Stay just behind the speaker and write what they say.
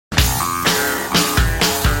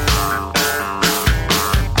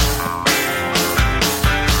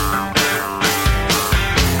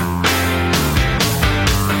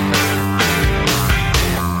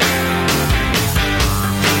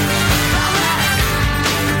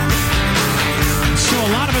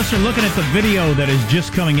us are looking at the video that is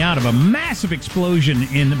just coming out of a massive explosion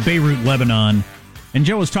in Beirut, Lebanon. And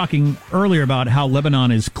Joe was talking earlier about how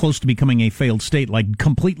Lebanon is close to becoming a failed state, like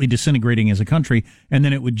completely disintegrating as a country, and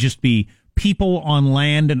then it would just be people on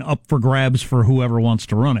land and up for grabs for whoever wants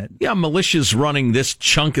to run it. Yeah, militia's running this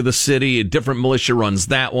chunk of the city. A different militia runs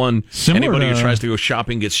that one. Anybody who tries to go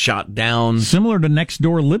shopping gets shot down. Similar to next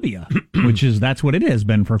door Libya, that's what it has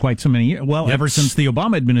been for quite so many years. Well, ever since the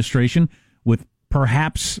Obama administration, with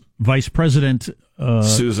perhaps Vice President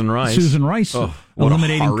Susan Rice. Oh, what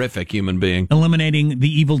a horrific human being. Eliminating the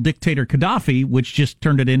evil dictator Gaddafi, which just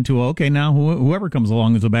turned it into, okay, now whoever comes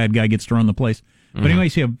along as a bad guy gets to run the place. But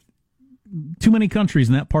anyways, you have too many countries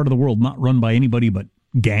in that part of the world not run by anybody but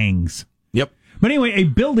gangs. Yep. But anyway, a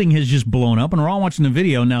building has just blown up, and we're all watching the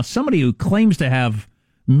video. Now, somebody who claims to have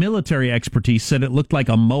military expertise said it looked like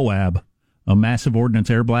a Moab, a massive ordnance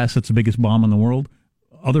air blast that's the biggest bomb in the world.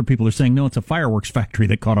 Other people are saying, no, it's a fireworks factory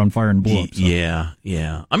that caught on fire and blew up. So.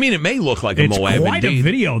 Yeah. I mean, it may look like a Moab. It's quite a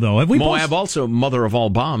video, though. Have we Moab, also mother of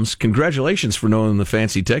all bombs. Congratulations for knowing the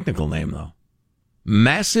fancy technical name, though.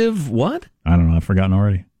 Massive what? I don't know. I've forgotten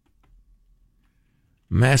already.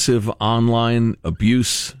 Massive online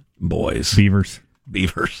abuse boys. Beavers,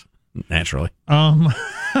 naturally.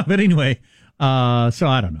 But anyway, so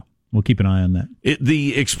I don't know. We'll keep an eye on that.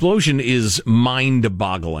 The explosion is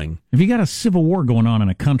mind-boggling. If you got a civil war going on in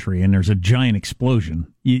a country and there's a giant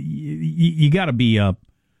explosion, you got to be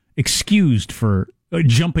excused for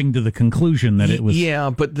jumping to the conclusion that it was...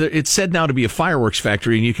 Yeah, but it's said now to be a fireworks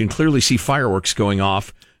factory, and you can clearly see fireworks going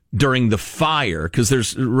off during the fire, because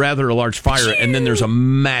there's rather a large fire, and then there's a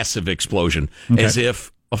massive explosion, as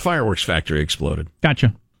if a fireworks factory exploded.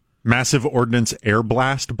 Gotcha. Massive ordnance air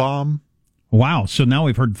blast bomb. Wow, so now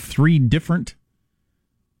we've heard 3 different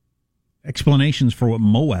explanations for what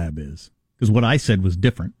Moab is, because what I said was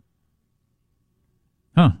different.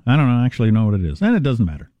 I don't actually know what it is, and it doesn't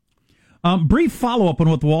matter. Brief follow-up on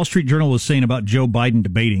what the Wall Street Journal was saying about Joe Biden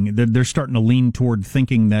debating. They're starting to lean toward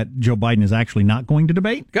thinking that Joe Biden is actually not going to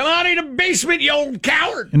debate. Come on in the basement, you old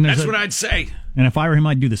coward! That's what I'd say. And if I were him,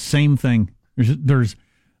 I'd do the same thing. There's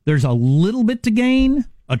a little bit to gain,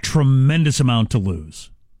 a tremendous amount to lose.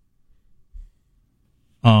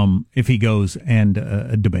 If he goes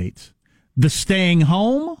and debates. The staying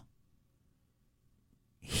home,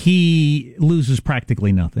 he loses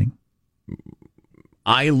practically nothing.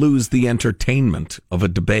 I lose the entertainment of a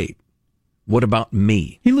debate. What about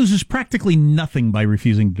me? He loses practically nothing by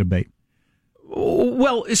refusing to debate.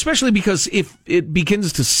 Well, especially because if it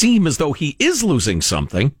begins to seem as though he is losing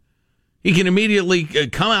something, he can immediately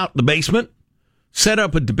come out the basement, set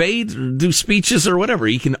up a debate, or do speeches or whatever.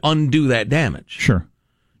 He can undo that damage. Sure.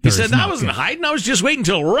 He said, I wasn't hiding. I was just waiting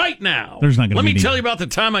until right now. Let me tell you about the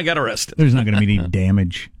time I got arrested. There's not going to be any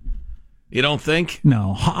damage. You don't think?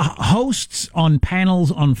 No. Hosts on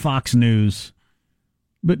panels on Fox News,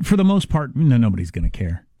 but for the most part, nobody's going to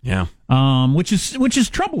care. Yeah. Which is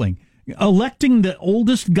troubling. Electing the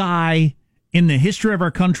oldest guy in the history of our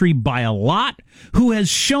country by a lot, who has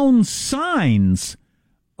shown signs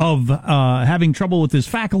of having trouble with his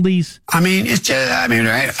faculties.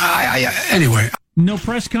 Anyway. No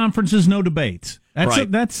press conferences, no debates.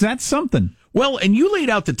 That's something. Well, and you laid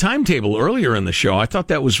out the timetable earlier in the show. I thought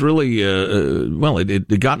that was really,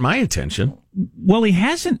 it got my attention. Well, he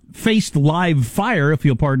hasn't faced live fire, if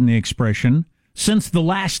you'll pardon the expression, since the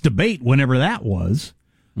last debate, whenever that was.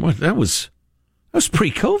 Well, that was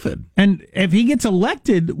pre-COVID. And if he gets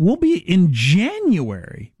elected, we'll be in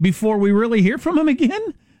January before we really hear from him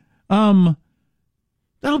again. That'll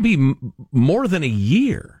be more than a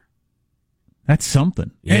year. That's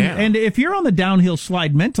something. Yeah. And if you're on the downhill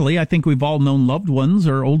slide mentally, I think we've all known loved ones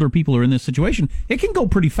or older people who are in this situation. It can go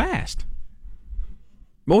pretty fast.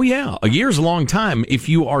 Oh, yeah. A year's a long time if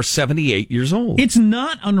you are 78 years old. It's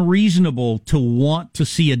not unreasonable to want to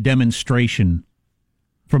see a demonstration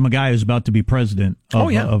from a guy who's about to be president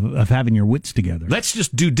of having your wits together. That's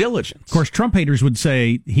just due diligence. Of course, Trump haters would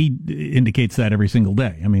say he indicates that every single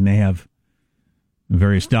day. I mean, they have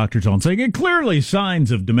various doctors on saying clearly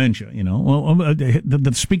signs of dementia. Well,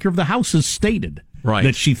 the Speaker of the House has stated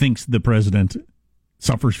that she thinks the president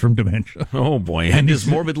suffers from dementia. Oh boy, and is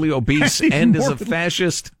morbidly obese, and is a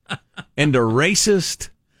fascist, and a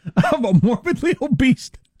racist. Of a morbidly obese,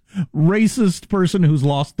 racist person who's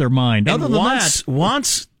lost their mind. And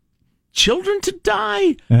wants children to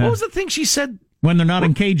die. What was the thing she said? When they're not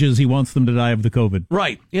in cages, he wants them to die of the COVID.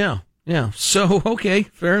 Right. Yeah. So okay,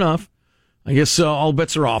 fair enough. I guess all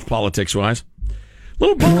bets are off politics-wise.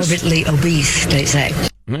 Little bonus. Morbidly obese, they say.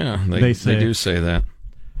 Yeah, they do say that.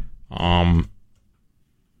 And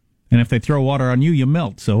if they throw water on you, you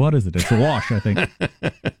melt. So what is it? It's a wash, I think.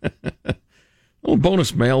 Little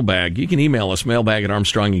bonus mailbag. You can email us,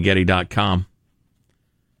 mailbag@armstrongandgetty.com.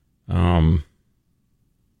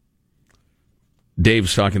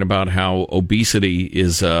 Dave's talking about how obesity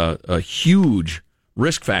is a huge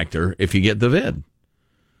risk factor if you get the vid.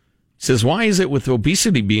 He says, why is it with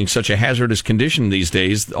obesity being such a hazardous condition these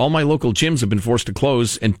days, all my local gyms have been forced to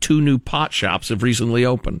close and 2 new pot shops have recently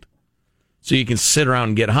opened? So you can sit around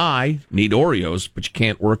and get high, need Oreos, but you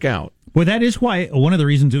can't work out. Well, that is why one of the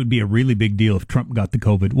reasons it would be a really big deal if Trump got the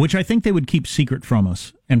COVID, which I think they would keep secret from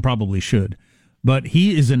us and probably should. But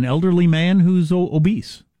he is an elderly man who's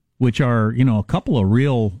obese, which are, a couple of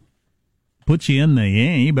real puts you in the,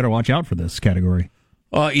 you better watch out for this category.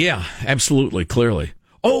 Yeah, absolutely, clearly.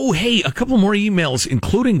 Oh, hey, a couple more emails,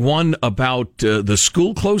 including one about the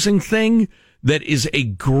school closing thing that is a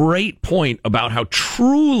great point about how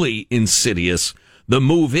truly insidious the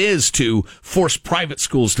move is to force private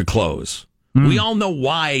schools to close. We all know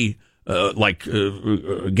why,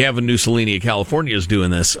 Gavin Mussolini of California is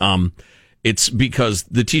doing this. It's because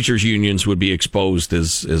the teachers' unions would be exposed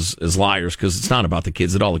as liars, because it's not about the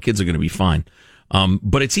kids at all. The kids are going to be fine.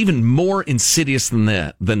 But it's even more insidious than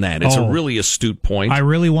that. It's a really astute point. I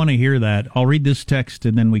really want to hear that. I'll read this text,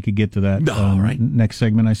 and then we could get to that right. next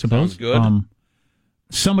segment, I suppose. Sounds good.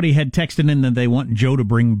 Somebody had texted in that they want Joe to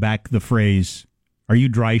bring back the phrase, "Are you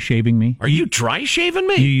dry shaving me?" Are you dry shaving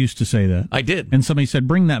me? You used to say that. I did. And somebody said,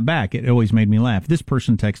 "Bring that back." It always made me laugh. This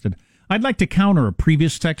person texted, "I'd like to counter a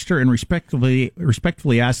previous texter and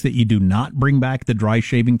respectfully ask that you do not bring back the dry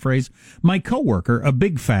shaving phrase. My coworker, a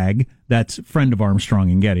big fag," that's a friend of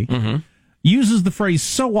Armstrong and Getty, uses the phrase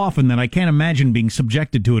so often that I can't imagine being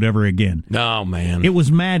subjected to it ever again. Oh, man. It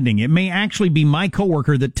was maddening. It may actually be my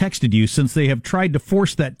coworker that texted you, since they have tried to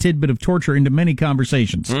force that tidbit of torture into many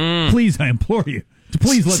conversations. Please, I implore you, to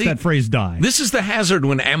please let that phrase die. This is the hazard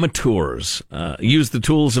when amateurs use the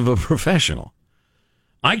tools of a professional.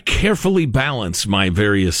 I carefully balance my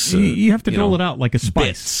various you have to dole it out like a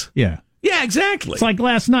spice. Bits. Yeah, exactly. It's like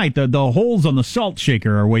last night, the holes on the salt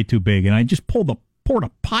shaker are way too big, and I just poured a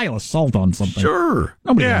pile of salt on something. Sure.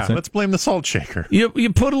 Nobody wants it. Let's blame the salt shaker. You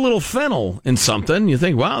put a little fennel in something, you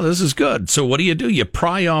think, wow, this is good. So what do? You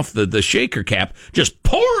pry off the shaker cap, just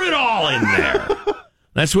pour it all in there.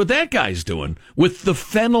 That's what that guy's doing with the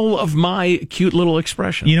fennel of my cute little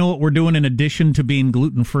expression. You know what we're doing in addition to being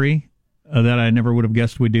gluten-free that I never would have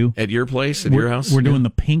guessed we'd do? At your place, your house? We're doing the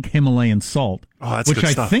pink Himalayan salt, that's which good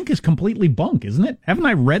I stuff. think is completely bunk, isn't it? Haven't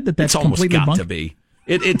I read that that's it's almost completely got bunk? to be.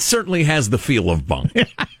 It certainly has the feel of bunk.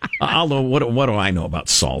 Although, what do I know about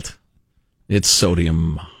salt? It's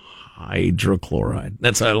sodium hydrochloride.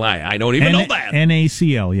 That's a lie. I don't even know that.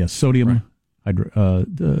 NaCl, yes, sodium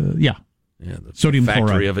Yeah, the sodium factory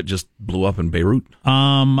chloride. of it just blew up in Beirut.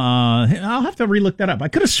 I'll have to relook that up. I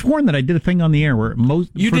could have sworn that I did a thing on the air where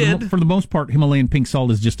for the most part, Himalayan pink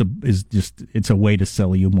salt is just it's a way to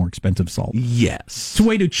sell you more expensive salt. Yes, it's a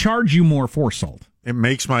way to charge you more for salt. It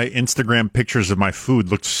makes my Instagram pictures of my food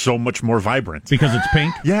look so much more vibrant. Because it's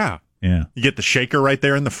pink? Yeah. Yeah. You get the shaker right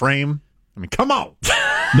there in the frame. I mean, come on.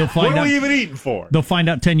 What are we even eating for? They'll find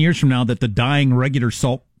out 10 years from now that the dyeing regular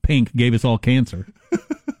salt pink gave us all cancer.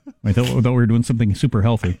 I thought we were doing something super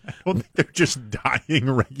healthy. I don't think they're just dyeing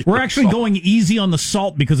regular We're actually salt. going easy on the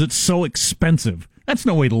salt because it's so expensive. That's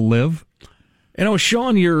no way to live.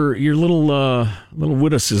 Sean, your little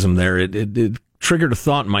witticism there, it triggered a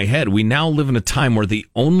thought in my head. We now live in a time where the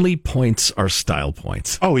only points are style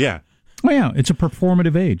points. Oh, yeah. Oh, yeah, it's a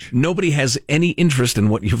performative age. Nobody has any interest in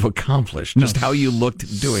what you've accomplished, just how you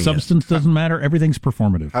looked doing Substance doesn't matter. Everything's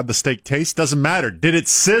performative. How'd the steak taste? Doesn't matter. Did it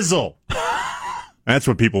sizzle? That's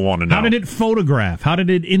what people want to know. How did it photograph? How did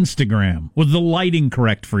it Instagram? Was the lighting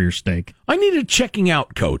correct for your steak? I need a checking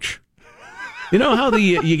out coach. You know how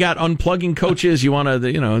you got unplugging coaches? You want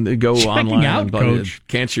to go checking online out and coach.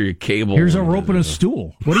 cancel your cable. Here's a rope and a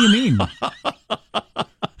stool. What do you mean?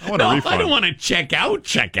 I don't want to check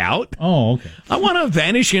out. Oh, okay. I want to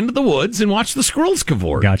vanish into the woods and watch the squirrels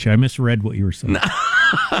cavort. Gotcha. I misread what you were saying.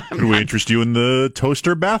 Could we interest you in the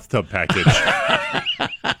toaster bathtub package?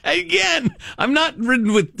 Again, I'm not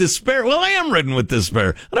ridden with despair. Well, I am ridden with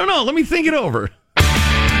despair. I don't know. Let me think it over.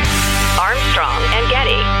 Armstrong and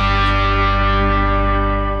Getty.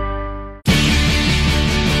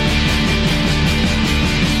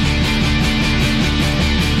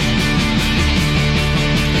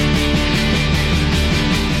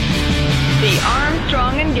 The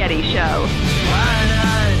Armstrong and Getty Show.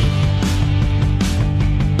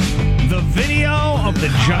 The video of the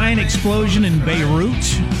giant explosion in Beirut,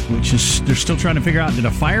 which is, they're still trying to figure out, did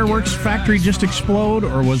a fireworks factory just explode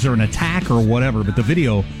or was there an attack or whatever? But the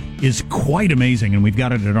video is quite amazing, and we've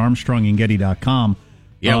got it at ArmstrongandGetty.com.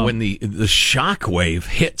 Yeah, when the shock wave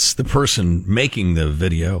hits the person making the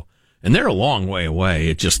video, and they're a long way away,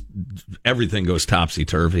 it just, everything goes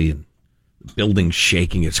topsy-turvy, and the building's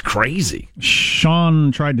shaking. It's crazy.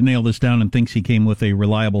 Sean tried to nail this down and thinks he came with a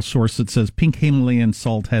reliable source that says pink Himalayan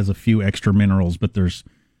salt has a few extra minerals, but there's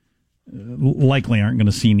likely aren't going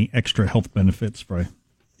to see any extra health benefits by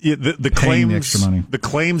the claims, the extra money. The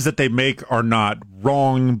claims that they make are not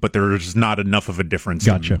wrong, but there's not enough of a difference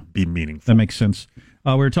to be meaningful. That makes sense.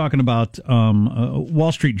 We were talking about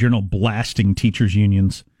Wall Street Journal blasting teachers'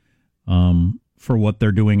 unions for what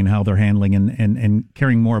they're doing and how they're handling and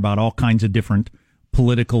caring more about all kinds of different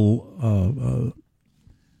political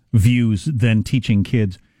views than teaching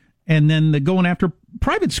kids. And then going after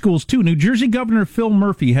private schools, too. New Jersey Governor Phil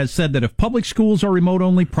Murphy has said that if public schools are remote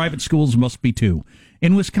only, private schools must be, too.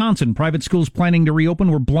 In Wisconsin, private schools planning to reopen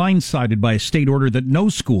were blindsided by a state order that no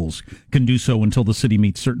schools can do so until the city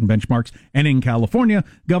meets certain benchmarks. And in California,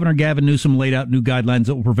 Governor Gavin Newsom laid out new guidelines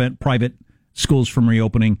that will prevent private schools from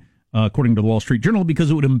reopening, according to the Wall Street Journal, because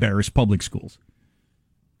it would embarrass public schools.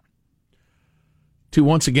 To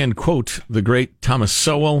once again quote the great Thomas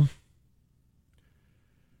Sowell,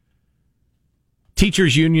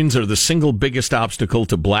 teachers' unions are the single biggest obstacle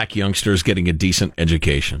to black youngsters getting a decent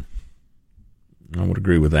education. I would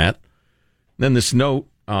agree with that. Then this note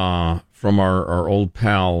from our old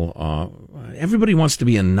pal. Everybody wants to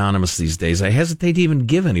be anonymous these days. I hesitate to even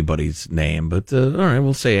give anybody's name, but all right,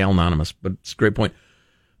 we'll say anonymous, but it's a great point.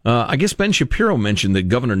 I guess Ben Shapiro mentioned that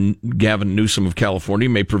Governor Gavin Newsom of California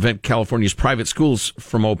may prevent California's private schools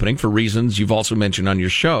from opening for reasons you've also mentioned on your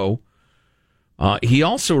show. He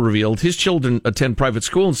also revealed his children attend private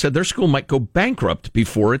school and said their school might go bankrupt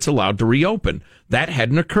before it's allowed to reopen. That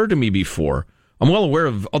hadn't occurred to me before. I'm well aware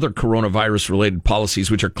of other coronavirus-related policies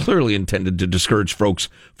which are clearly intended to discourage folks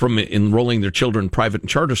from enrolling their children in private and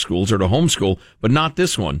charter schools or to homeschool, but not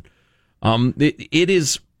this one. It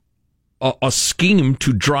is a scheme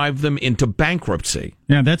to drive them into bankruptcy.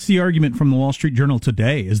 Yeah, that's the argument from the Wall Street Journal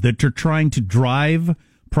today, is that they're trying to drive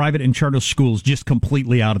private and charter schools just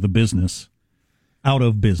completely out of business,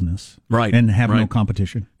 right, and have no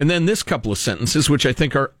competition. And then this couple of sentences, which I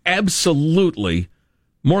think are absolutely,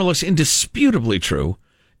 more or less indisputably true.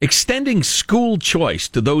 Extending school choice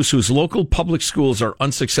to those whose local public schools are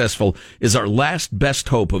unsuccessful is our last best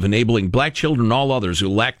hope of enabling black children and all others who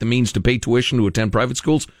lack the means to pay tuition to attend private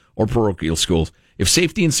schools or parochial schools. If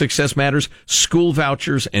safety and success matters, school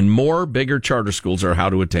vouchers and more bigger charter schools are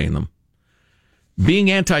how to attain them.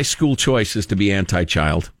 Being anti-school choice is to be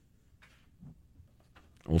anti-child.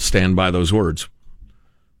 We'll stand by those words.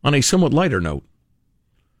 On a somewhat lighter note,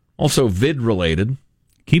 also vid-related.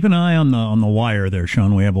 Keep an eye on the wire there,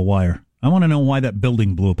 Sean. We have a wire. I want to know why that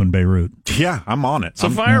building blew up in Beirut. Yeah, I'm on it. It's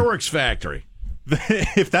a fireworks factory.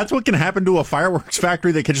 If that's what can happen to a fireworks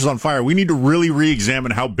factory that catches on fire, we need to really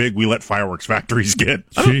re-examine how big we let fireworks factories get.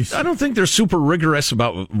 I don't think they're super rigorous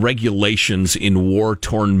about regulations in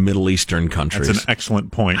war-torn Middle Eastern countries. That's an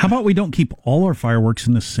excellent point. How about we don't keep all our fireworks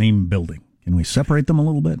in the same building? Can we separate them a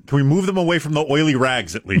little bit? Can we move them away from the oily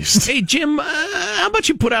rags at least? Hey, Jim, how about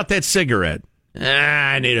you put out that cigarette?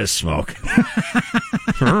 I need a smoke.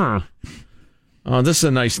 This is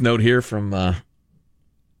a nice note here from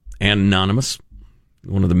Anonymous,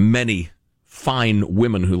 one of the many fine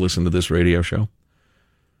women who listen to this radio show.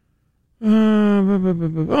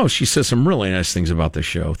 She says some really nice things about this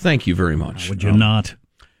show. Thank you very much. Would you not?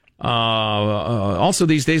 Also,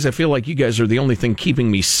 these days, I feel like you guys are the only thing keeping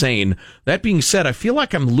me sane. That being said, I feel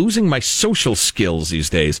like I'm losing my social skills these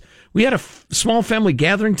days. We had a small family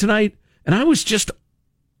gathering tonight, and I was just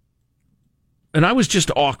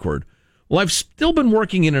awkward. Well, I've still been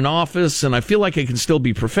working in an office, and I feel like I can still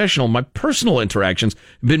be professional. My personal interactions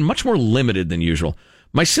have been much more limited than usual.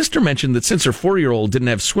 My sister mentioned that since her 4-year-old didn't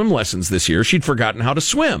have swim lessons this year, she'd forgotten how to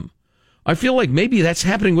swim. I feel like maybe that's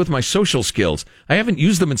happening with my social skills. I haven't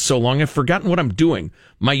used them in so long, I've forgotten what I'm doing.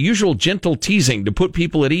 My usual gentle teasing to put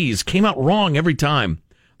people at ease came out wrong every time.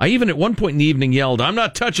 I even at one point in the evening yelled, "I'm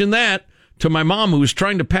not touching that," to my mom, who was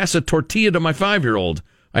trying to pass a tortilla to my 5-year-old.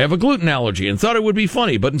 I have a gluten allergy and thought it would be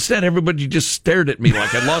funny, but instead everybody just stared at me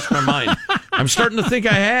like I'd lost my mind. I'm starting to think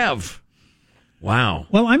I have. Wow.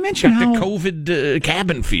 Well, I mentioned got the COVID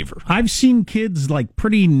cabin fever. I've seen kids like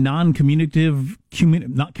pretty non-communicative,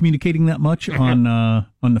 not communicating that much on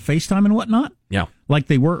the FaceTime and whatnot. Yeah. Like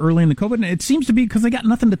they were early in the COVID. And it seems to be because they got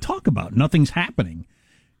nothing to talk about. Nothing's happening.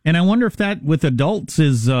 And I wonder if that with adults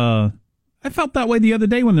is... I felt that way the other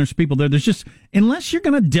day when there's people there. There's just... Unless you're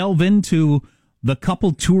going to delve into the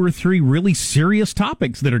couple, 2 or 3 really serious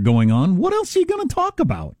topics that are going on, what else are you going to talk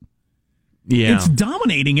about? Yeah. It's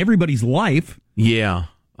dominating everybody's life. Yeah,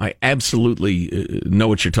 I absolutely know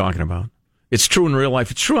what you're talking about. It's true in real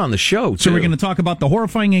life. It's true on the show, too. So we're going to talk about the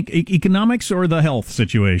horrifying economics or the health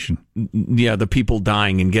situation? Yeah, the people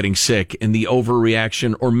dying and getting sick and the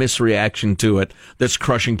overreaction or misreaction to it that's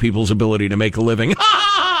crushing people's ability to make a living.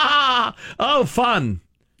 Oh, fun.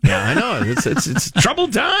 Yeah, I know. It's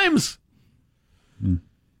troubled times.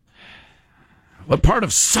 What part of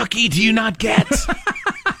sucky do you not get?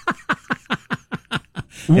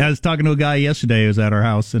 Yeah, I was talking to a guy yesterday who was at our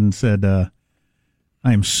house and said,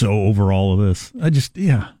 I am so over all of this.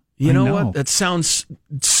 You know what? That sounds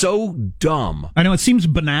so dumb. I know it seems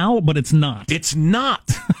banal, but it's not. It's not.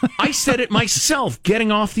 I said it myself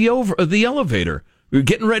getting off the elevator. We were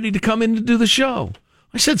getting ready to come in to do the show.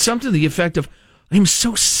 I said something to the effect of, I'm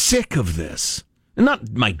so sick of this. And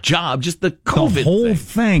not my job, just the COVID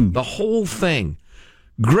thing. The whole thing.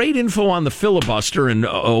 Great info on the filibuster and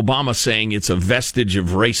Obama saying it's a vestige of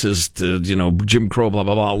racist, Jim Crow, blah,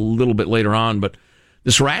 blah, blah, a little bit later on. But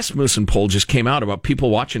this Rasmussen poll just came out about people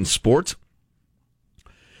watching sports.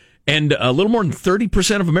 And a little more than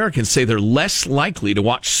 30% of Americans say they're less likely to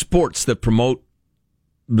watch sports that promote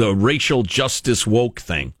the racial justice woke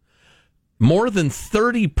thing. More than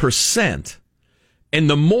 30%. And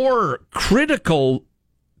the more critical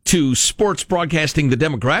to sports broadcasting the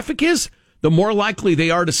demographic is, the more likely they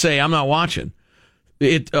are to say, I'm not watching.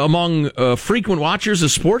 Among frequent watchers of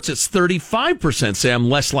sports, it's 35% say I'm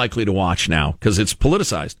less likely to watch now because it's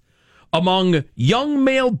politicized. Among young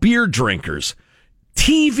male beer drinkers,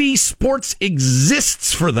 TV sports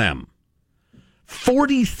exists for them.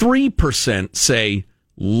 43% say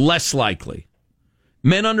less likely.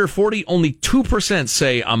 Men under 40, only 2%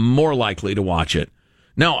 say I'm more likely to watch it.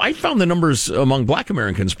 Now, I found the numbers among black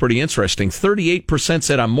Americans pretty interesting. 38%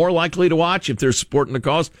 said I'm more likely to watch if they're supporting the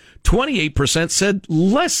cause. 28% said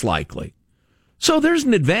less likely. So there's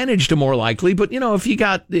an advantage to more likely, but if you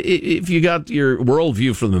got your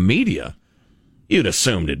worldview from the media, you'd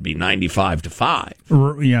assumed it'd be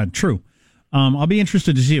 95-5. Yeah, true. I'll be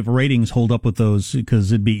interested to see if ratings hold up with those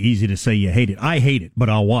because it'd be easy to say you hate it. I hate it, but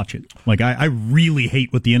I'll watch it. Like, I really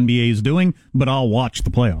hate what the NBA is doing, but I'll watch the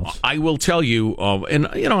playoffs. I will tell you, and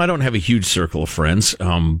I don't have a huge circle of friends,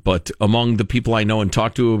 but among the people I know and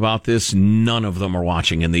talk to about this, none of them are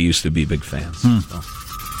watching, and they used to be big fans. So.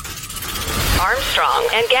 Armstrong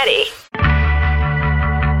and Getty.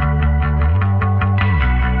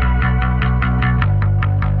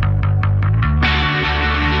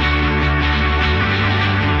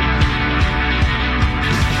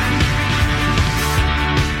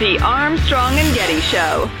 The Armstrong and Getty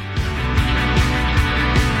Show.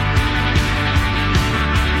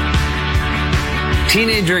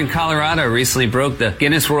 Teenager in Colorado recently broke the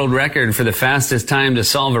Guinness World Record for the fastest time to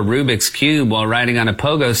solve a Rubik's Cube while riding on a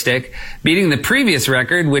pogo stick, beating the previous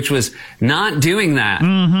record, which was not doing that.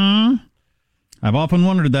 Mm-hmm. I've often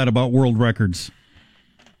wondered that about world records.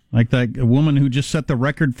 Like that woman who just set the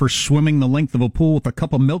record for swimming the length of a pool with a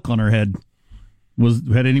cup of milk on her head.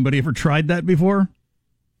 Had anybody ever tried that before?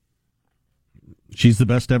 She's the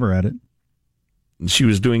best ever at it. She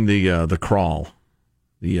was doing the crawl,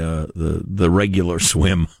 the regular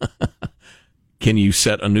swim. Can you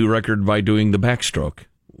set a new record by doing the backstroke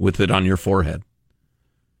with it on your forehead?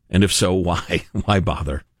 And if so, why? Why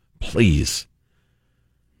bother? Please.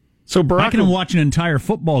 So I can watch an entire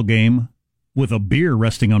football game with a beer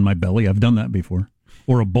resting on my belly. I've done that before.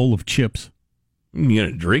 Or a bowl of chips. You're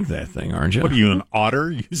going to drink that thing, aren't you? What are you, an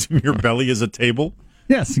otter using your belly as a table?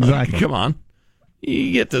 Yes, exactly. Come on.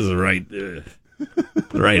 You get to the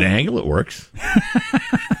right angle, it works.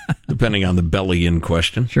 Depending on the belly in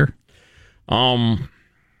question. Sure. Saw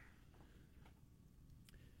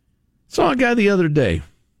a guy the other day.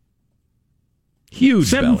 Huge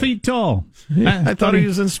 7 belly. feet tall. I thought he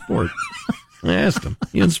was in sport. I asked him,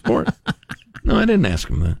 you in sport? No, I didn't ask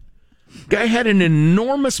him that. Guy had an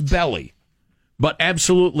enormous belly, but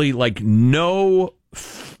absolutely like no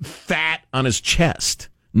fat on his chest.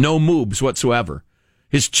 No moobs whatsoever.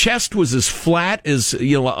 His chest was as flat as,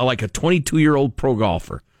 like a 22-year-old pro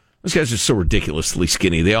golfer. Those guys are so ridiculously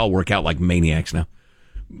skinny. They all work out like maniacs now.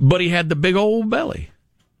 But he had the big old belly.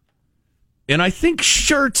 And I think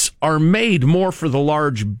shirts are made more for the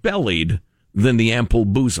large-bellied than the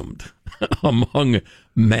ample-bosomed among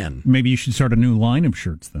men. Maybe you should start a new line of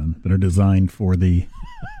shirts, then, that are designed for the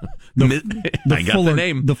I got the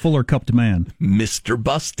name. The fuller-cupped man. Mr.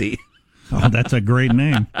 Busty. Oh, that's a great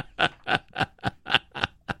name.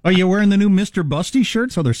 Are you wearing the new Mr. Busty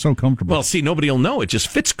shirts? Oh, they're so comfortable. Well, see, nobody will know. It just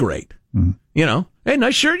fits great. Mm-hmm. Hey,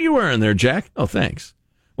 nice shirt you're wearing there, Jack. Oh, thanks.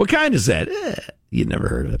 What kind is that? You'd never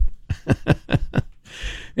heard of it.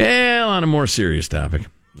 Well, on a more serious topic.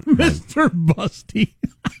 Mr. Busty.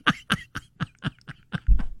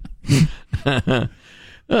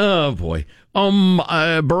 Oh, boy.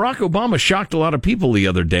 Barack Obama shocked a lot of people the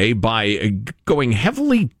other day by going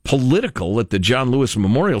heavily political at the John Lewis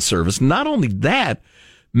Memorial Service. Not only that,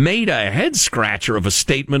 made a head-scratcher of a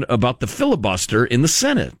statement about the filibuster in the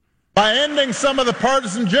Senate. By ending some of the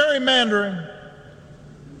partisan gerrymandering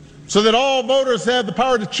so that all voters have the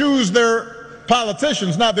power to choose their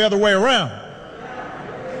politicians, not the other way around.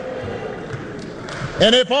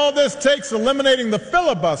 And if all this takes eliminating the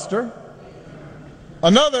filibuster,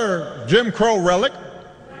 another Jim Crow relic,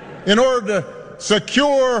 in order to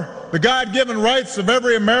secure the God-given rights of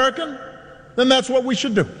every American, then that's what we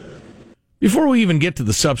should do. Before we even get to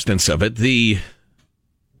the substance of it, the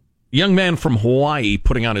young man from Hawaii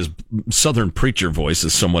putting on his Southern preacher voice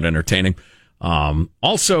is somewhat entertaining.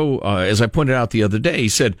 Also, as I pointed out the other day, he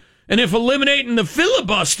said, and if eliminating the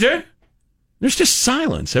filibuster, there's just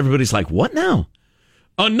silence. Everybody's like, what now?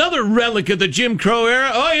 Another relic of the Jim Crow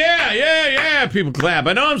era? Oh, yeah. People clap.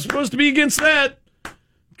 I know I'm supposed to be against that.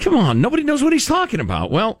 Come on. Nobody knows what he's talking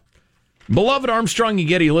about. Well, beloved Armstrong and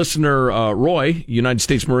Getty listener Roy, United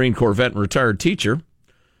States Marine Corps vet and retired teacher,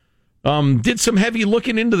 did some heavy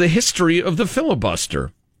looking into the history of the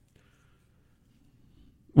filibuster.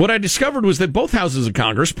 What I discovered was that both houses of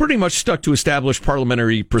Congress pretty much stuck to established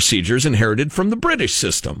parliamentary procedures inherited from the British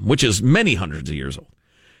system, which is many hundreds of years old.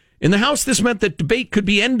 In the House, this meant that debate could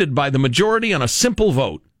be ended by the majority on a simple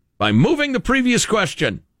vote, by moving the previous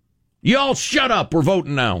question. Y'all shut up, we're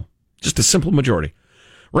voting now. Just a simple majority.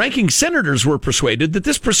 Ranking senators were persuaded that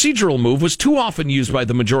this procedural move was too often used by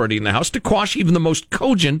the majority in the House to quash even the most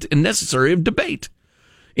cogent and necessary of debate.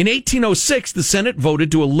 In 1806, the Senate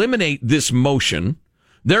voted to eliminate this motion,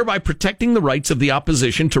 thereby protecting the rights of the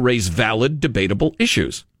opposition to raise valid, debatable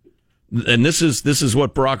issues. And this is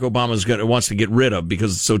what Barack Obama wants to get rid of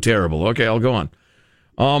because it's so terrible. Okay, I'll go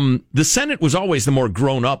on. The Senate was always the more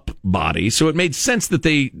grown-up body, so it made sense that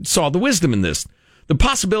they saw the wisdom in this. The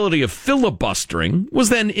possibility of filibustering was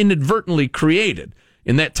then inadvertently created.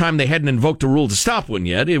 In that time, they hadn't invoked a rule to stop one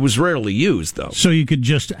yet. It was rarely used, though. So you could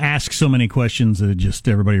just ask so many questions that just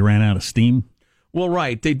everybody ran out of steam? Well,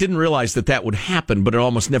 right. They didn't realize that would happen, but it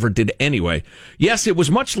almost never did anyway. Yes, it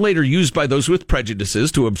was much later used by those with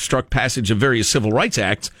prejudices to obstruct passage of various civil rights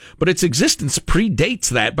acts, but its existence predates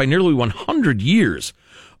that by nearly 100 years.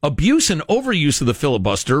 Abuse and overuse of the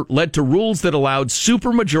filibuster led to rules that allowed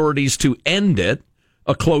supermajorities to end it,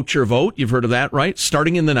 a cloture vote, you've heard of that, right?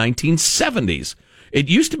 Starting in the 1970s. It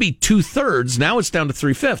used to be 2/3, now it's down to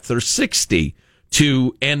 3/5 or 60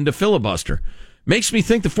 to end a filibuster. Makes me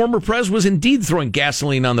think the former pres was indeed throwing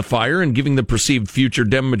gasoline on the fire and giving the perceived future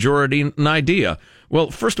Dem majority an idea. Well,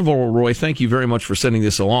 first of all, Roy, thank you very much for sending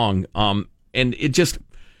this along. And it's just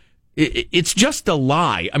a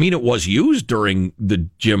lie. I mean, it was used during the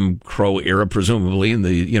Jim Crow era, presumably in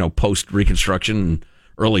the, post-Reconstruction,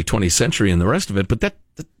 early 20th century and the rest of it. But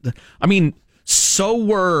so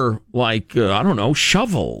were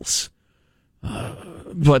shovels.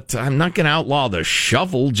 But I'm not going to outlaw the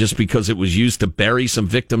shovel just because it was used to bury some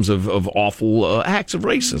victims of awful acts of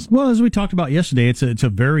racism. Well, as we talked about yesterday, it's a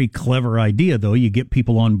very clever idea, though. You get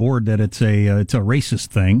people on board that it's a racist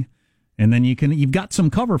thing, and then you've got some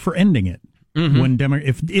cover for ending it. Mm-hmm. When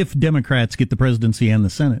if Democrats get the presidency and the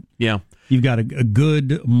Senate, yeah, you've got a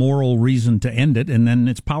good moral reason to end it, and then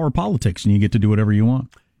it's power politics, and you get to do whatever you want.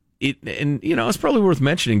 It's probably worth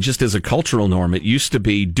mentioning just as a cultural norm. It used to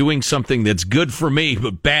be doing something that's good for me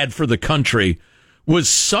but bad for the country was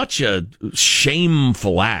such a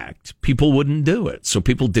shameful act. People wouldn't do it, so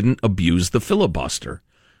people didn't abuse the filibuster.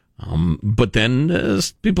 But then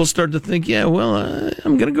people started to think,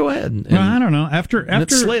 I'm going to go ahead. I don't know. After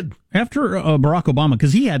it slid. After Barack Obama,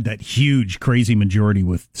 because he had that huge, crazy majority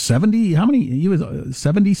with 70. How many? He was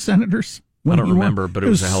 70 senators. I don't remember, but it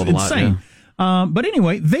was a hell of a lot. Insane. Yeah. But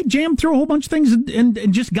anyway, they jammed through a whole bunch of things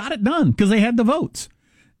and just got it done because they had the votes.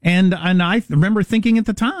 And I remember thinking at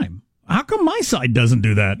the time, how come my side doesn't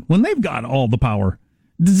do that when they've got all the power?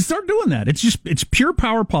 Start doing that. It's pure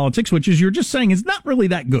power politics, which is you're just saying is not really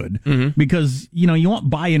that good because, you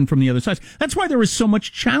want buy-in from the other side. That's why there was so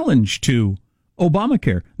much challenge to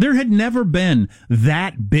Obamacare. There had never been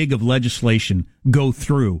that big of legislation go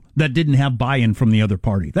through that didn't have buy-in from the other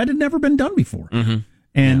party. That had never been done before. Mm-hmm.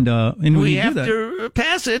 And we have to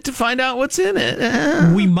pass it to find out what's in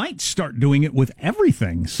it. We might start doing it with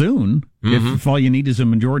everything soon. Mm-hmm. If all you need is a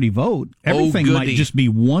majority vote, everything might just be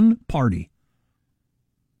one party.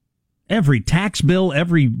 Every tax bill,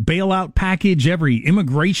 every bailout package, every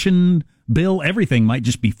immigration bill, everything might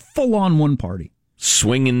just be full on one party.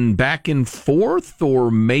 swinging back and forth,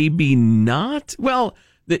 or maybe not. Well,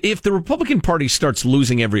 if the Republican Party starts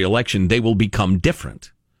losing every election, they will become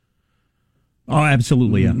different. Oh,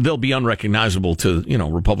 absolutely, yeah. They'll be unrecognizable to,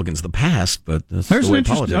 Republicans of the past, but that's the way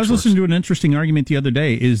politics I was listening to an interesting argument the other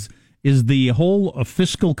day. Is the whole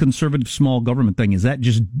fiscal conservative small government thing, is that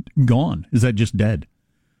just gone? Is that just dead?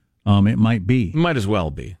 It might be. Might as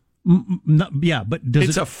well be. Yeah, but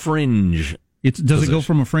it's a fringe. Does it go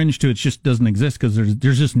from a fringe to it just doesn't exist because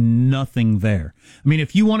there's just nothing there? I mean,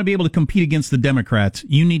 if you want to be able to compete against the Democrats,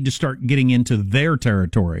 you need to start getting into their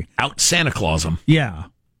territory. Out Santa Claus them. Yeah.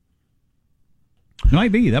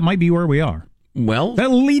 That might be where we are. Well,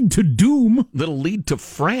 that'll lead to doom. That'll lead to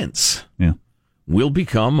France. Yeah. We'll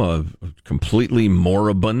become a completely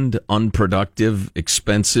moribund, unproductive,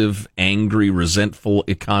 expensive, angry, resentful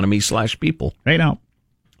economy / people. Right now.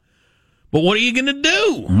 But what are you going to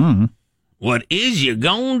do? Mm. What is you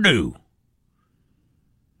going to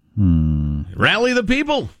do? Rally the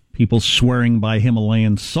people. People swearing by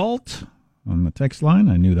Himalayan salt on the text line.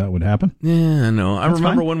 I knew that would happen. Yeah, I know. I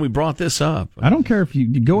remember when we brought this up. I don't care if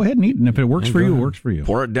you go ahead and eat it, and if it works for you, it works for you.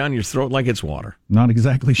 Pour it down your throat like it's water. Not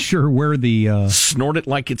exactly sure where the snort it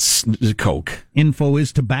like it's Coke. Info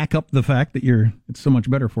is to back up the fact that it's so much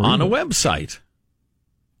better for you. On a website.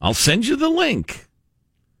 I'll send you the link.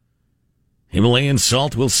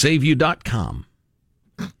 HimalayanSaltWillSaveYou.com.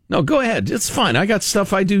 No, go ahead. It's fine. I got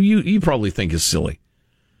stuff I do you probably think is silly.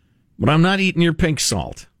 But I'm not eating your pink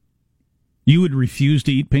salt. You would refuse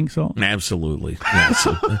to eat pink salt? Absolutely. Yes.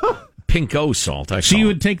 Pinko salt, So you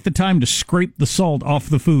would take the time to scrape the salt off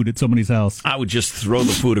the food at somebody's house? I would just throw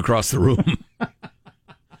the food across the room.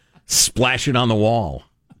 Splash it on the wall.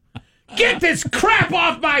 Get this crap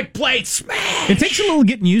off my plate! Smash! It takes a little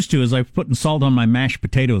getting used to, as I was putting salt on my mashed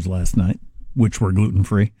potatoes last night, which were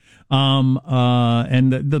gluten-free.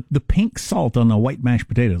 And the pink salt on the white mashed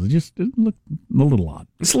potatoes, it looked a little odd.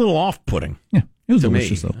 It's a little off-putting. Yeah, it was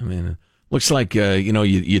delicious, though. I mean, it looks like,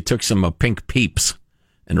 you took some pink Peeps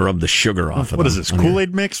and rubbed the sugar off of them. What is this,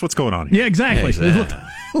 Kool-Aid mix? What's going on here? Yeah, exactly. It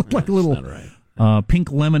looked like a little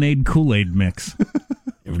pink lemonade Kool-Aid mix.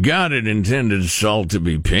 If God had intended salt to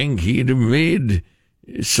be pink, he'd have made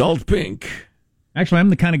salt pink. Actually, I'm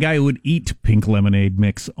the kind of guy who would eat pink lemonade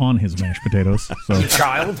mix on his mashed potatoes. So.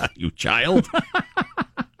 You child.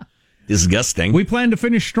 Disgusting. We plan to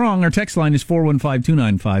finish strong. Our text line is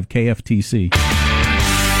 415-295-KFTC.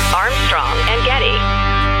 Armstrong and Getty.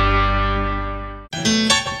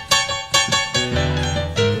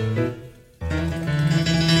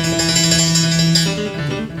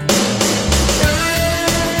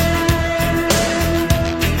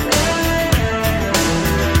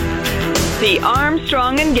 The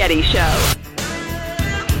Armstrong and Getty Show.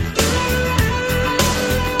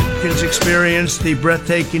 Americans experience the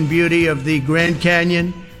breathtaking beauty of the Grand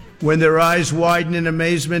Canyon when their eyes widen in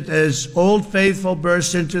amazement as Old Faithful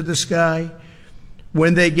bursts into the sky,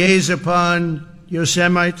 when they gaze upon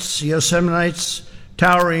Yosemite's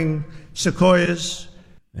towering sequoias.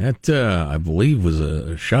 That, I believe, was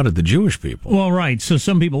a shot at the Jewish people. Well, right. So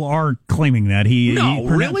some people are claiming that.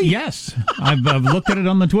 Really? Yes. I've looked at it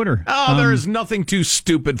on the Twitter. Oh, there is nothing too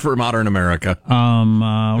stupid for modern America.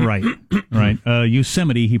 Right.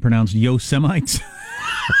 Yosemite, he pronounced Yosemites.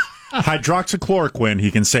 Hydroxychloroquine, he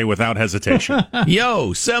can say without hesitation.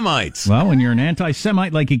 Yo-Semites. Well, when you're an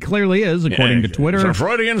anti-Semite like he clearly is, according to Twitter. It's a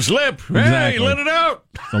Freudian slip. Exactly. Hey, let it out.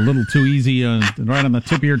 It's a little too easy, right on the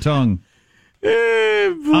tip of your tongue.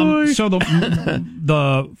 So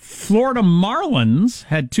the Florida Marlins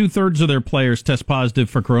had 2/3 of their players test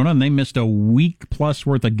positive for corona, and they missed a week plus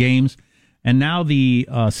worth of games. And now the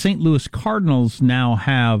St. Louis Cardinals now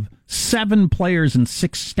have 7 players and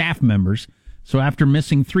 6 staff members. So after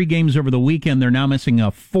missing 3 games over the weekend, they're now missing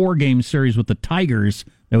a 4-game series with the Tigers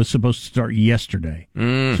that was supposed to start yesterday.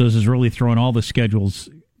 So this is really throwing all the schedules,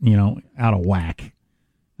 out of whack.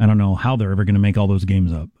 I don't know how they're ever going to make all those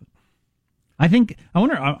games up.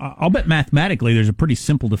 I'll bet mathematically there's a pretty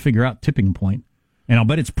simple to figure out tipping point, and I'll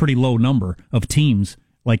bet it's a pretty low number of teams.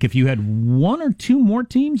 Like if you had 1 or 2 more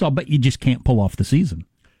teams, I'll bet you just can't pull off the season.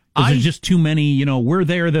 Because there's just too many, we're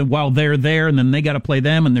there while they're there, and then they got to play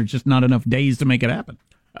them, and there's just not enough days to make it happen.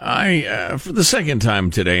 For the second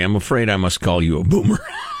time today, I'm afraid I must call you a boomer.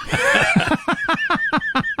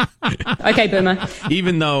 Okay, boomer.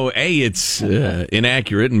 Even though, A, it's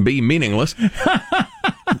inaccurate, and B, meaningless.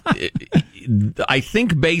 I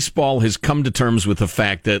think baseball has come to terms with the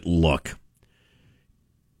fact that, look,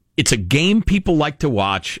 it's a game people like to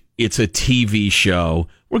watch. It's a TV show.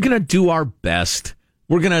 We're going to do our best.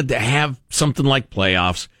 We're going to have something like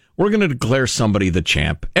playoffs. We're going to declare somebody the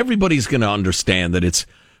champ. Everybody's going to understand that it's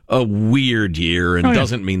a weird year and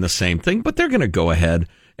doesn't mean the same thing, but they're going to go ahead.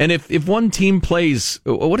 And if one team plays,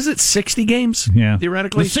 60 games? Yeah.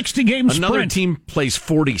 Theoretically? The 60 games Another sprint. team plays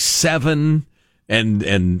 47,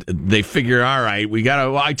 and they figure, all right,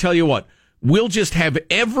 I tell you what, we'll just have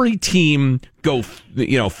every team go,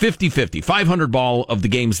 50-50, 500 ball of the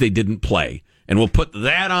games they didn't play, and we'll put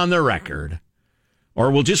that on their record. Or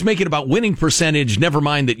we'll just make it about winning percentage, never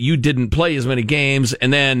mind that you didn't play as many games,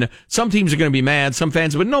 and then some teams are going to be mad, some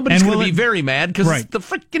fans, but nobody's going to be very mad because it's the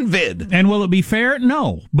freaking vid. And will it be fair?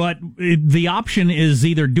 No. But the option is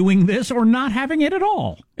either doing this or not having it at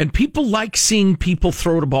all. And people like seeing people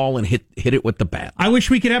throw the ball and hit it with the bat. I wish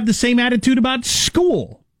we could have the same attitude about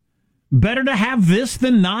school. Better to have this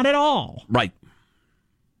than not at all. Right.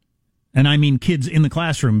 And I mean kids in the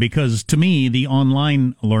classroom, because to me, the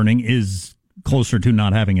online learning is closer to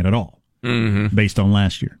not having it at all, based on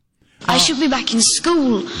last year. I should be back in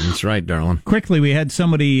school. That's right, darling. Quickly, we had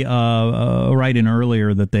somebody write in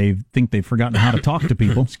earlier that they think they've forgotten how to talk to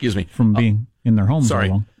people. Excuse me. From being in their homes sorry.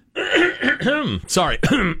 so long. Sorry.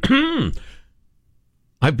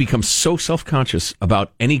 I've become so self-conscious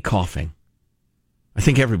about any coughing. I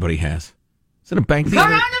think everybody has. I was in a bank the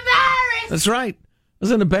other day. Coronavirus! That's right. I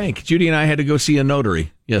was in a bank. Judy and I had to go see a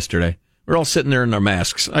notary yesterday. We're all sitting there in our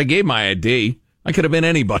masks. I gave my ID. I could have been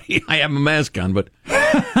anybody. I have a mask on, but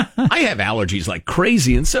I have allergies like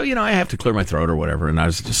crazy. And so, I have to clear my throat or whatever. And I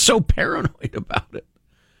was just so paranoid about it.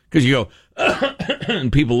 Because you go,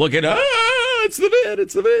 and people look at, it's the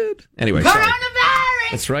vid. Anyway, sorry.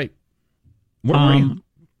 Coronavirus! That's right. What were you?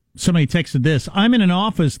 Somebody texted this. I'm in an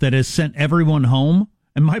office that has sent everyone home,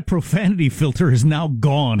 and my profanity filter is now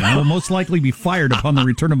gone and will most likely be fired upon the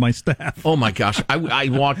return of my staff. Oh, my gosh. I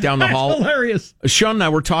walked down the hall. That's hilarious. Sean and I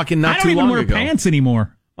were talking not too long ago. I don't even wear pants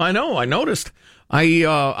anymore. I know. I noticed.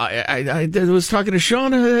 I was talking to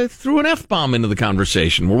Sean, threw an F-bomb into the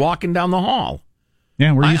conversation. We're walking down the hall.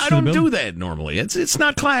 Yeah, we're used to I don't do that normally. It's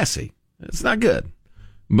not classy. It's not good.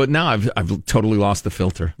 But now I've totally lost the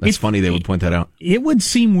filter. That's funny they would point that out. It would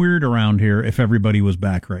seem weird around here if everybody was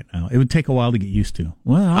back right now. It would take a while to get used to.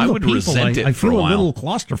 Well, I would resent it I for a feel a while. little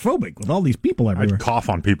claustrophobic with all these people everywhere. I'd cough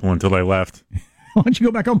on people until they left. Why don't you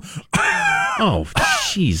go back home? Oh,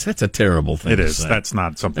 jeez, that's a terrible thing. It to is. say. That's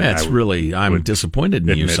not something. I'm disappointed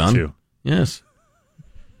in you, son. To. Yes.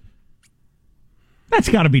 That's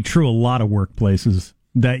got to be true a lot of workplaces,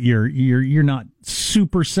 that you're not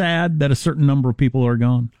super sad that a certain number of people are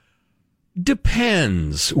gone.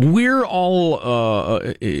 Depends. We're all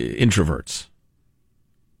introverts.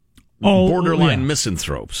 Borderline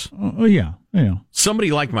misanthropes. Yeah.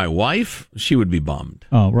 Somebody like my wife, she would be bummed.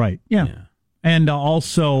 Oh, right. Yeah. And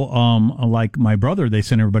also, like my brother, they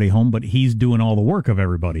send everybody home, but he's doing all the work of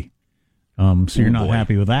everybody. So you're not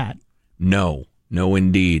happy with that. No,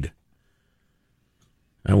 indeed.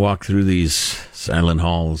 I walk through these silent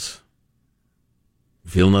halls,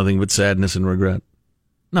 feel nothing but sadness and regret.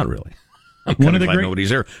 Not really. I'm kind of glad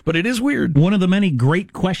nobody's there, but it is weird. One of the many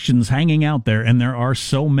great questions hanging out there, and there are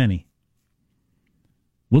so many.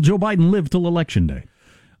 Will Joe Biden live till Election Day?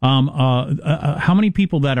 How many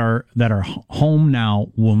people that are home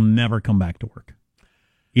now will never come back to work?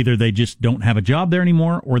 Either they just don't have a job there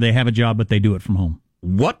anymore, or they have a job but they do it from home.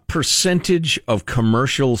 What percentage of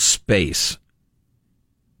commercial space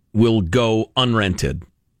will go unrented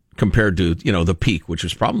compared to, the peak, which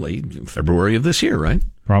was probably February of this year, right?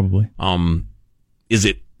 Probably. Is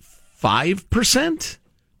it 5%?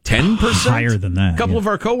 10%? Higher than that. A couple of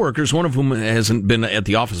our coworkers, one of whom hasn't been at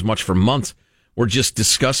the office much for months, were just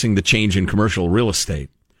discussing the change in commercial real estate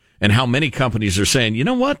and how many companies are saying, you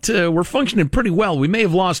know what, we're functioning pretty well. We may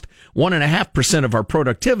have lost 1.5% of our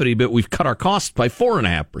productivity, but we've cut our costs by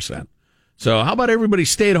 4.5%. So how about everybody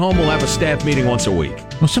stay at home? We'll have a staff meeting once a week.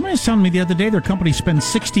 Well, somebody was telling me the other day their company spends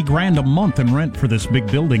 $60,000 a month in rent for this big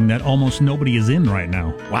building that almost nobody is in right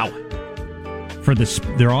now. Wow. For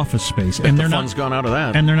their office space. And the fun's gone out of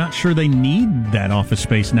that. And they're not sure they need that office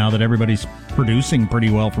space now that everybody's producing pretty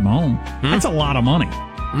well from home. That's a lot of money.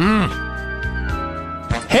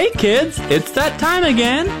 Hey kids, it's that time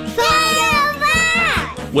again.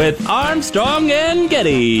 With Armstrong and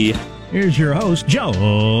Getty. Here's your host,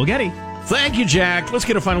 Joe Getty. Thank you, Jack. Let's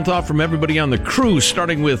get a final thought from everybody on the crew,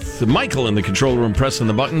 starting with Michael in the control room pressing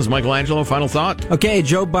the buttons. Michelangelo, final thought? Okay,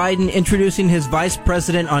 Joe Biden introducing his vice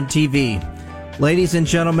president on TV. Ladies and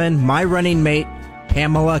gentlemen, my running mate,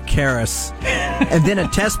 Pamela Harris. And then a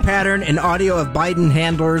test pattern and audio of Biden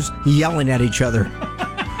handlers yelling at each other.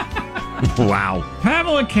 Wow.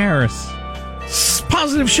 Pamela Harris.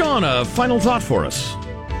 Positive Sean, a final thought for us.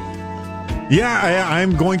 Yeah,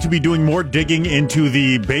 I'm going to be doing more digging into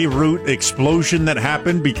the Beirut explosion that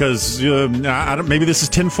happened because maybe this is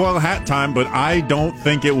tinfoil hat time, but I don't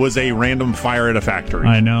think it was a random fire at a factory.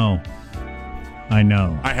 I know.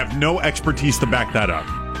 I have no expertise to back that up.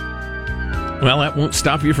 Well, that won't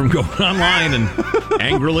stop you from going online and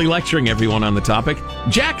angrily lecturing everyone on the topic.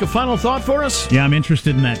 Jack, a final thought for us? Yeah, I'm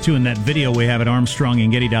interested in that, too, and that video we have at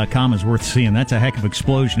ArmstrongandGetty.com is worth seeing. That's a heck of an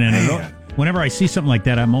explosion, and whenever I see something like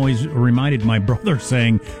that, I'm always reminded my brother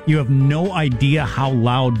saying, you have no idea how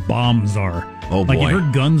loud bombs are. Oh, boy. Like, you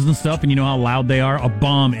heard guns and stuff, and you know how loud they are? A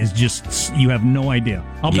bomb is just, you have no idea.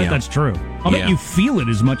 I'll bet that's true. I'll bet you feel it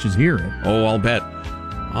as much as hear it. Oh, I'll bet.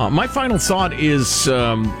 My final thought is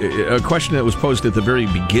a question that was posed at the very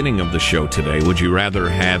beginning of the show today. Would you rather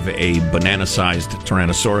have a banana-sized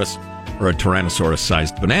Tyrannosaurus or a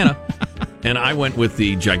Tyrannosaurus-sized banana? And I went with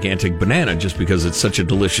the gigantic banana just because it's such a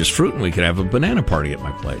delicious fruit and we could have a banana party at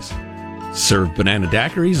my place. Serve banana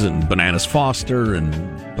daiquiris and bananas Foster and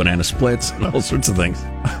banana splits and all sorts of things.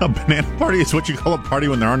 A banana party is what you call a party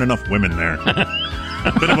when there aren't enough women there.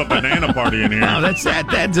 A bit of a banana party in here. No, that's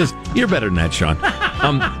just, you're better than that, Sean.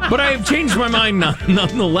 But I have changed my mind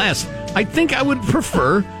nonetheless. I think I would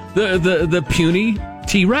prefer the puny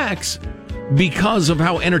T-Rex because of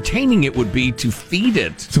how entertaining it would be to feed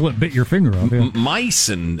it. So what bit your finger off? Yeah. Mice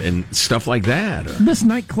and stuff like that. This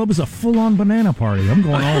nightclub is a full-on banana party. I'm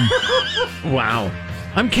going home. Wow.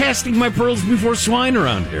 I'm casting my pearls before swine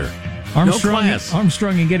around here.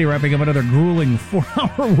 Armstrong and Getty wrapping up another grueling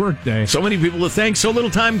 4-hour workday. So many people to thank, so little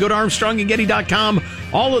time. Go to ArmstrongandGetty.com.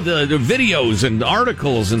 All of the videos and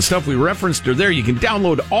articles and stuff we referenced are there. You can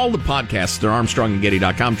download all the podcasts at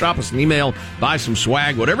ArmstrongandGetty.com. Drop us an email, buy some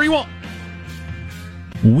swag, whatever you want.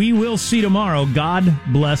 We will see tomorrow. God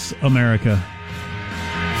bless America.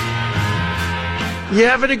 You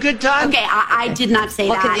having a good time? Okay, I did not say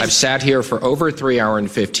that. I've sat here for over 3 hours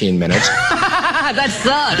and 15 minutes. That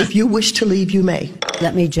sucks. If you wish to leave, you may.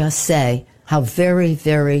 Let me just say how very,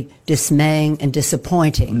 very dismaying and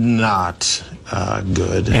disappointing. Not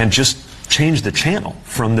good. And just change the channel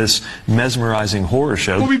from this mesmerizing horror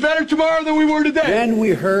show. We'll be better tomorrow than we were today. Then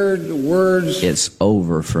we heard the words, "It's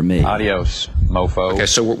over for me." Adios, mofo. Okay,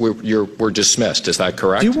 so we're dismissed. Is that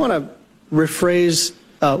correct? Do you want to rephrase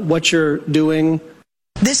what you're doing?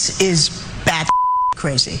 This is bat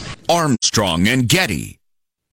crazy. Armstrong and Getty.